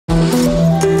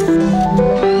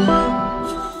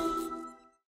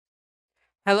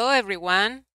Hello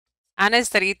everyone, Ana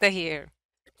Estarita here.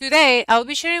 Today I'll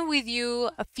be sharing with you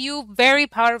a few very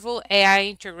powerful AI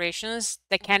integrations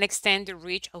that can extend the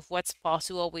reach of what's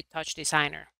possible with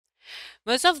TouchDesigner.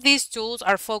 Most of these tools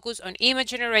are focused on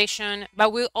image generation,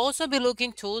 but we'll also be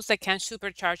looking tools that can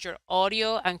supercharge your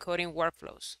audio and coding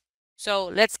workflows. So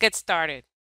let's get started.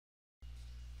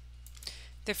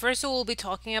 The first tool we'll be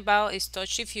talking about is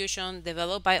Touch Diffusion,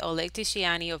 developed by Oleg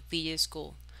Tishiani of VJ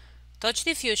School. Touch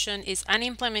Diffusion is an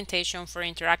implementation for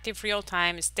interactive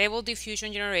real-time stable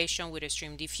diffusion generation with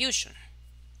Stream Diffusion.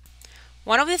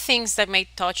 One of the things that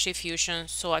make Touch Diffusion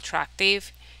so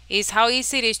attractive is how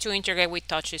easy it is to integrate with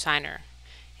TouchDesigner.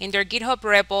 In their GitHub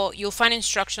repo, you'll find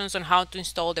instructions on how to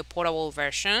install the portable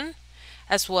version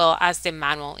as well as the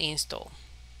manual install.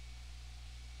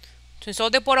 To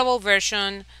install the portable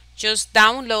version, just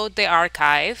download the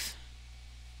archive.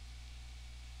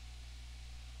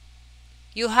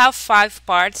 You have 5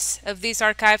 parts of this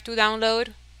archive to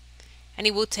download, and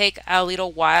it will take a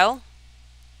little while.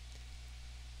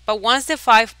 But once the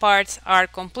 5 parts are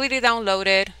completely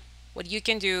downloaded, what you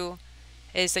can do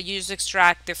is that you just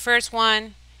extract the first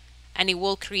one, and it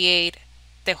will create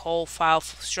the whole file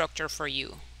structure for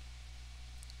you.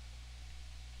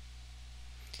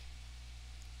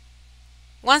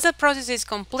 Once that process is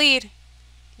complete,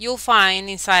 you'll find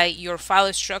inside your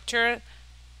file structure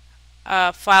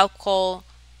a file called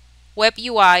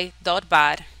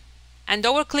webui.bat, and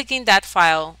double-clicking that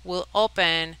file will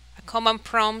open a command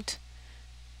prompt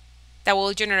that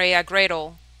will generate a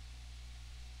Gradle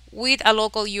with a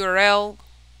local URL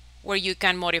where you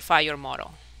can modify your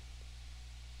model.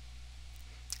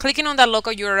 Clicking on that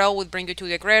local URL will bring you to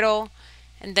the Gradle,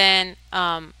 and then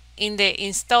in the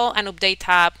Install and Update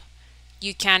tab,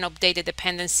 you can update the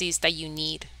dependencies that you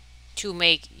need to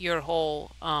make your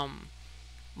whole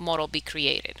model be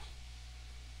created.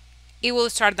 It will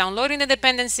start downloading the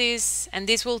dependencies, and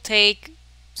this will take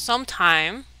some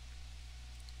time.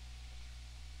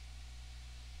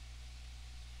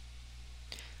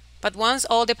 But once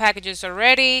all the packages are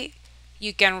ready,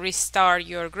 you can restart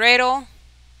your Gradle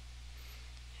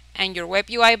and your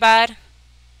WebUI bat,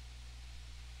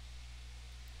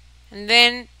 and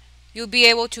then you'll be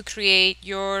able to create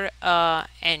your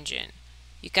engine.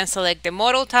 You can select the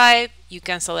model type, you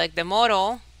can select the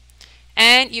model,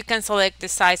 and you can select the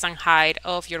size and height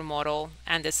of your model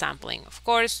and the sampling. Of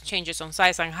course, changes on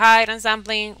size and height and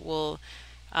sampling will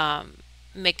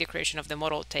make the creation of the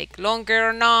model take longer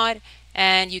or not,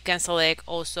 and you can select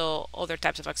also other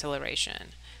types of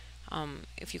acceleration.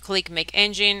 If you click Make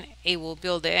Engine, it will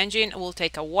build the engine. It will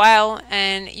take a while,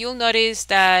 and you'll notice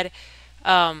that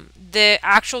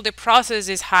the process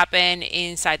is happen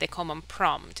inside the command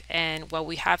prompt, and what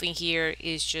we have in here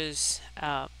is just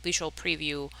a visual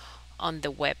preview on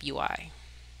the web UI.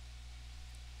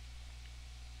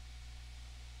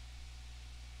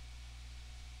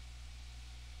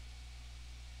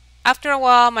 After a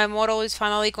while, my model is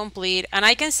finally complete, and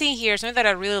I can see here something that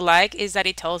I really like is that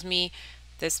it tells me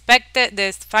the fact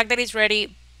that it's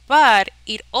ready, but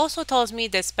it also tells me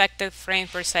the expected frame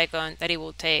per second that it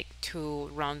will take to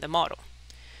run the model.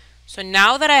 So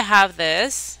now that I have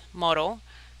this model,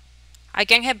 I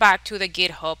can head back to the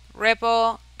GitHub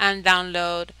repo and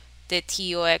download the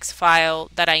TOX file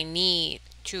that I need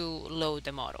to load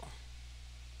the model.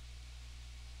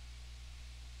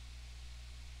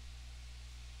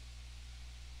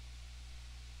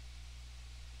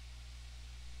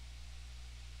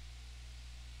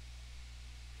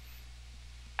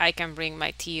 I can bring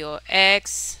my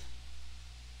TOX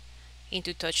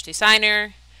into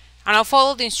TouchDesigner, and I'll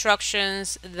follow the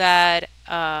instructions that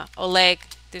Oleg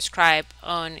described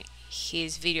on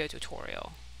his video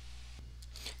tutorial.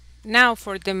 Now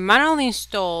for the manual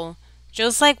install,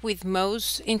 just like with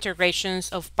most integrations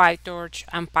of PyTorch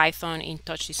and Python in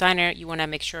TouchDesigner, you want to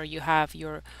make sure you have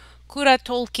your CUDA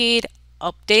toolkit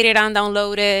updated and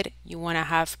downloaded. You want to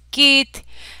have Git,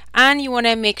 and you want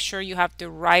to make sure you have the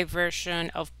right version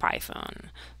of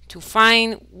Python. To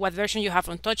find what version you have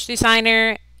on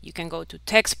TouchDesigner, you can go to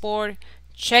Textboard,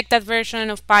 check that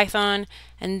version of Python,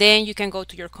 and then you can go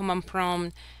to your command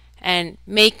prompt and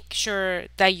make sure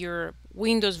that your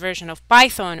Windows version of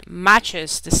Python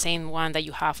matches the same one that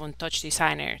you have on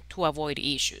TouchDesigner to avoid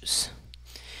issues,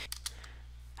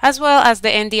 as well as the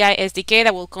NDI SDK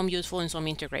that will come useful in some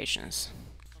integrations.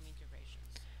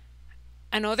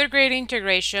 Another great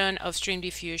integration of Stream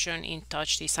Diffusion in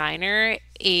TouchDesigner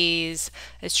is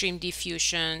a Stream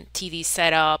Diffusion TD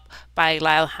setup by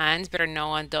Lyle Hans, better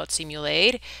known as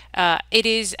 .simulate. It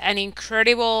is an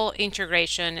incredible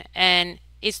integration, and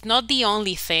it's not the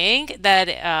only thing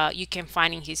that you can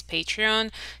find in his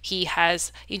Patreon. He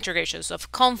has integrations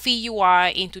of Comfy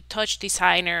UI into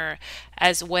TouchDesigner,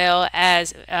 as well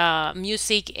as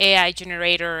music AI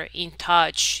generator in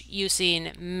Touch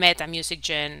using Meta Music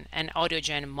Gen and Audio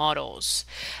Gen models,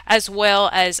 as well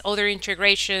as other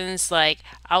integrations like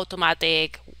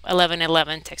automatic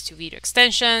 1111 text to video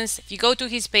extensions. If you go to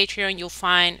his Patreon, you'll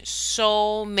find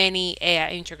so many AI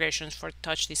integrations for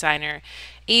TouchDesigner.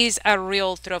 Is a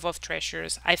real trove of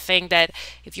treasures. I think that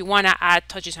if you want to add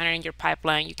TouchDesigner in your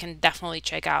pipeline, you can definitely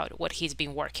check out what he's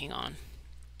been working on.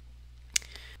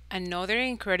 Another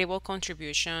incredible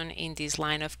contribution in this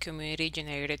line of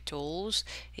community-generated tools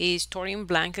is Torin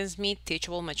Blankensmith's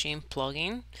Teachable Machine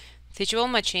plugin. Teachable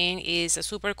Machine is a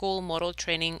super cool model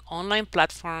training online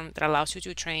platform that allows you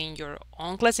to train your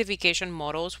own classification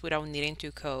models without needing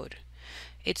to code.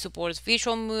 It supports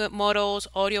visual models,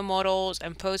 audio models,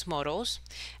 and post models.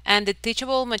 And the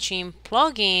Teachable Machine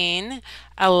plugin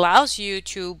allows you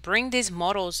to bring these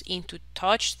models into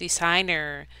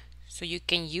TouchDesigner so you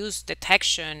can use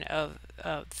detection of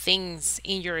things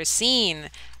in your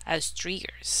scene as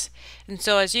triggers. And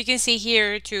so as you can see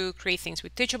here, to create things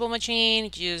with Teachable Machine,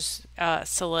 just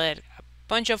select a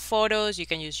bunch of photos. You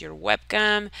can use your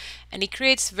webcam, and it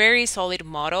creates very solid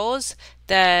models.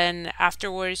 Then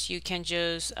afterwards you can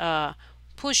just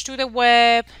push to the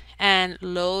web and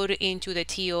load into the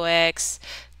TOX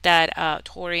that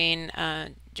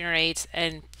Torin generates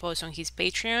and posts on his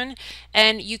Patreon,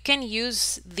 and you can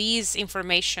use these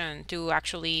information to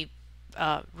actually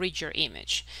read your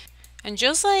image. And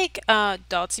just like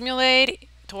Dot Simulate,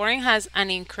 Torin has an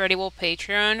incredible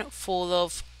Patreon full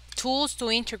of tools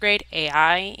to integrate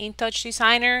AI in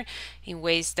TouchDesigner in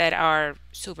ways that are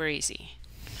super easy.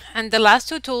 And the last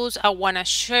two tools I want to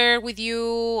share with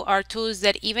you are tools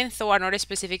that, even though are not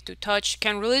specific to Touch,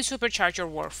 can really supercharge your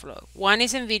workflow. One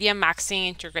is NVIDIA Maxine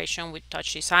integration with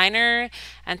TouchDesigner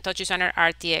and TouchDesigner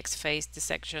RTX face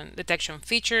detection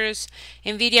features.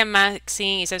 NVIDIA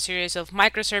Maxine is a series of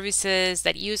microservices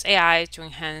that use AI to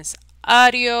enhance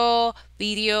audio,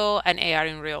 video, and AR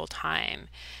in real time.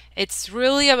 It's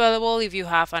really available if you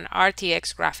have an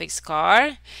RTX graphics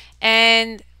card.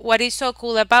 And what is so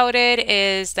cool about it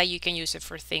is that you can use it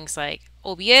for things like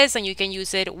OBS, and you can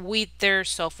use it with their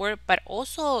software, but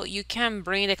also you can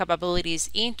bring the capabilities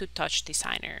into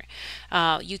TouchDesigner.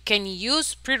 You can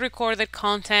use pre-recorded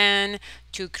content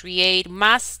to create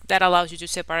masks that allows you to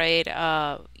separate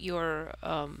your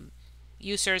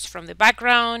users from the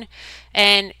background.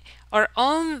 And our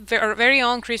very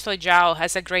own Crystal Zhao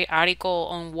has a great article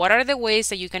on what are the ways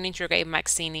that you can integrate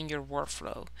Maxine in your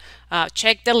workflow.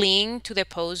 Check the link to the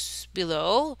post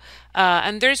below.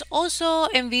 And there's also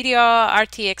NVIDIA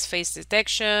RTX face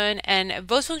detection, and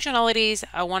both functionalities,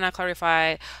 I want to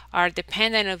clarify, are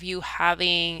dependent of you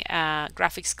having a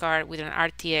graphics card with an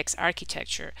RTX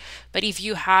architecture. But if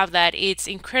you have that, it's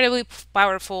incredibly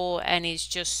powerful and it's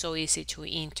just so easy to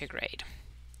integrate.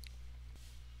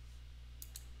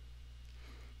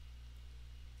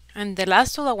 And the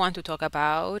last tool I want to talk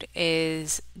about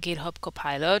is GitHub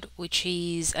Copilot, which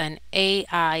is an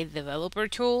AI developer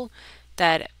tool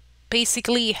that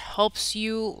basically helps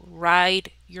you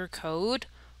write your code,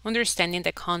 understanding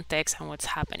the context and what's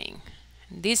happening.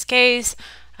 In this case,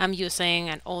 I'm using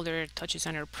an older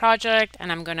TouchDesigner project, and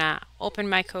I'm gonna open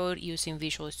my code using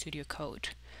Visual Studio Code.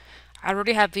 I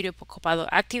already have Video Copilot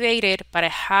activated, but I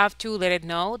have to let it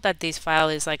know that this file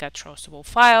is like a trustable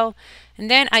file. And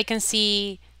then I can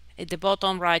see at the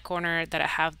bottom right corner that I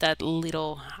have that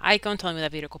little icon telling me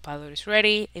that Video Copilot is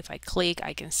ready. If I click,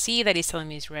 I can see that it's telling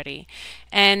me it's ready.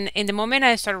 And in the moment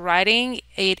I start writing,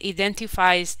 it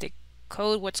identifies the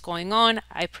code, what's going on.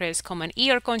 I press Command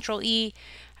E or Control E,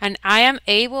 and I am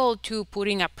able to put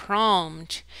in a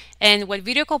prompt. And what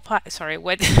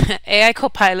AI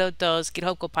Copilot does,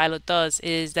 GitHub Copilot does,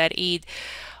 is that it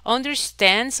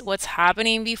understands what's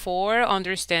happening before,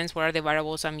 understands what are the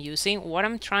variables I'm using, what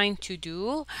I'm trying to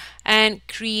do, and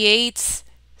creates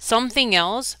something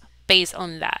else based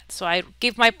on that. So I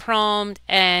give my prompt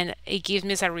and it gives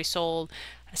me as a result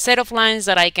a set of lines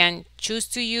that I can choose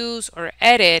to use or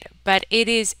edit, but it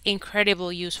is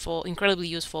incredibly useful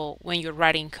when you're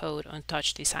writing code on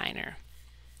TouchDesigner.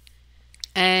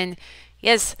 And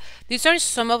yes, these are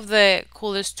some of the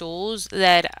coolest tools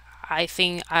that I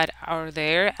think are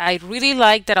there. I really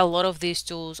like that a lot of these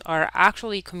tools are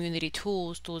actually community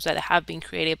tools that have been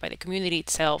created by the community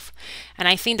itself. And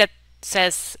I think that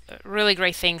says really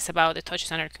great things about the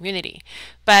TouchDesigner community.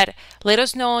 But let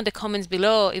us know in the comments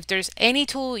below if there's any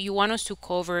tool you want us to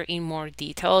cover in more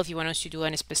detail, if you want us to do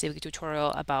a specific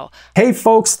tutorial about. Hey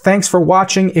folks, thanks for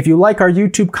watching. If you like our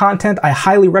YouTube content, I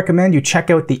highly recommend you check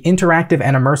out the Interactive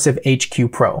and Immersive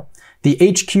HQ Pro. The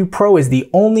HQ Pro is the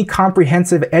only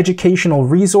comprehensive educational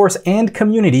resource and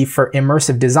community for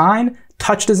immersive design,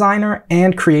 TouchDesigner,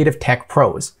 and creative tech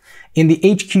pros. In the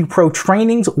HQ Pro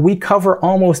trainings, we cover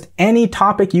almost any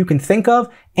topic you can think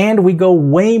of, and we go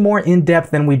way more in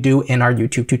depth than we do in our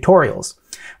YouTube tutorials.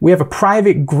 We have a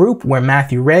private group where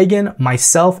Matthew Reagan,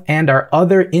 myself, and our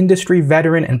other industry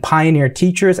veteran and pioneer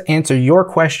teachers answer your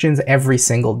questions every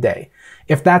single day.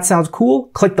 If that sounds cool,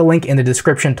 click the link in the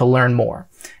description to learn more.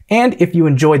 And if you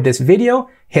enjoyed this video,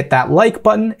 hit that like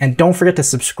button and don't forget to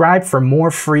subscribe for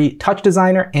more free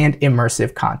TouchDesigner and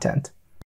immersive content.